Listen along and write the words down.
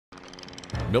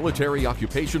Military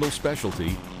Occupational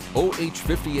Specialty,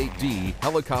 OH-58D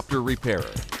Helicopter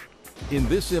Repairer. In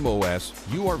this MOS,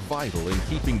 you are vital in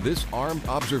keeping this armed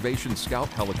observation scout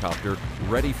helicopter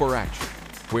ready for action,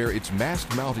 where its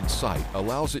mast-mounted sight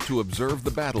allows it to observe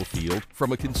the battlefield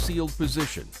from a concealed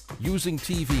position, using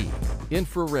TV,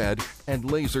 infrared, and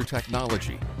laser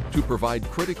technology to provide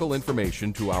critical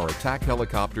information to our attack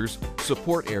helicopters,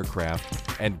 support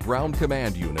aircraft, and ground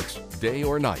command units, day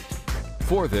or night.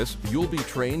 For this, you'll be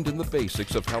trained in the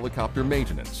basics of helicopter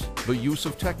maintenance, the use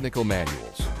of technical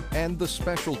manuals, and the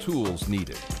special tools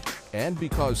needed. And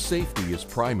because safety is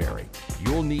primary,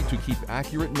 you'll need to keep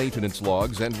accurate maintenance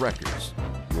logs and records.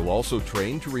 You'll also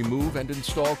train to remove and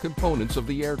install components of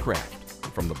the aircraft,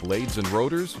 from the blades and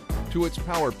rotors to its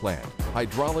power plant,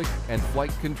 hydraulic, and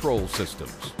flight control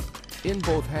systems. In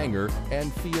both hangar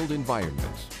and field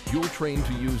environments, you'll train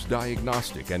to use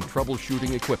diagnostic and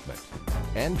troubleshooting equipment,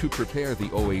 and to prepare the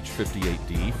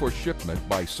OH-58D for shipment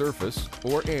by surface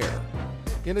or air.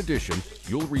 In addition,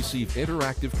 you'll receive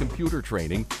interactive computer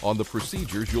training on the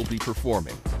procedures you'll be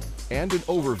performing, and an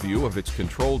overview of its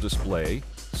control display,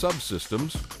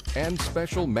 subsystems, and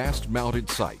special mast-mounted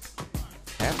sight.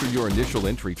 After your initial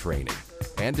entry training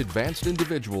and advanced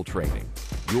individual training,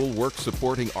 you'll work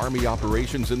supporting Army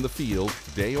operations in the field,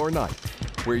 day or night,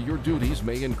 where your duties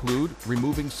may include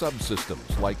removing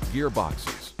subsystems like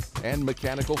gearboxes and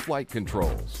mechanical flight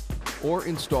controls, or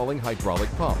installing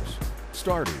hydraulic pumps,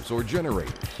 starters, or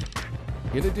generators.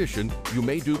 In addition, you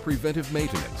may do preventive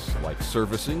maintenance like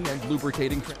servicing and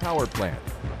lubricating the power plant,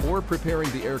 or preparing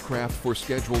the aircraft for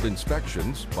scheduled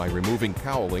inspections by removing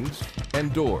cowlings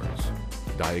and doors.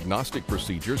 Diagnostic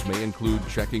procedures may include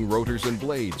checking rotors and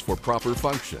blades for proper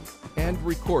function and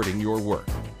recording your work.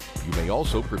 You may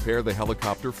also prepare the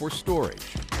helicopter for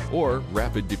storage or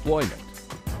rapid deployment.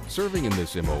 Serving in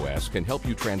this MOS can help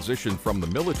you transition from the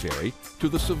military to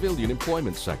the civilian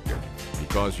employment sector,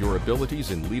 because your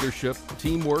abilities in leadership,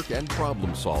 teamwork, and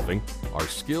problem solving are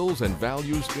skills and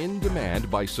values in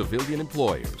demand by civilian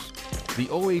employers. The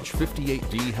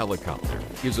OH-58D helicopter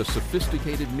is a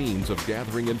sophisticated means of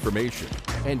gathering information,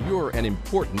 and you're an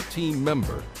important team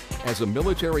member. As a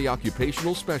military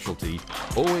occupational specialty,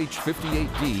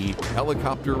 OH-58D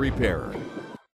Helicopter Repairer.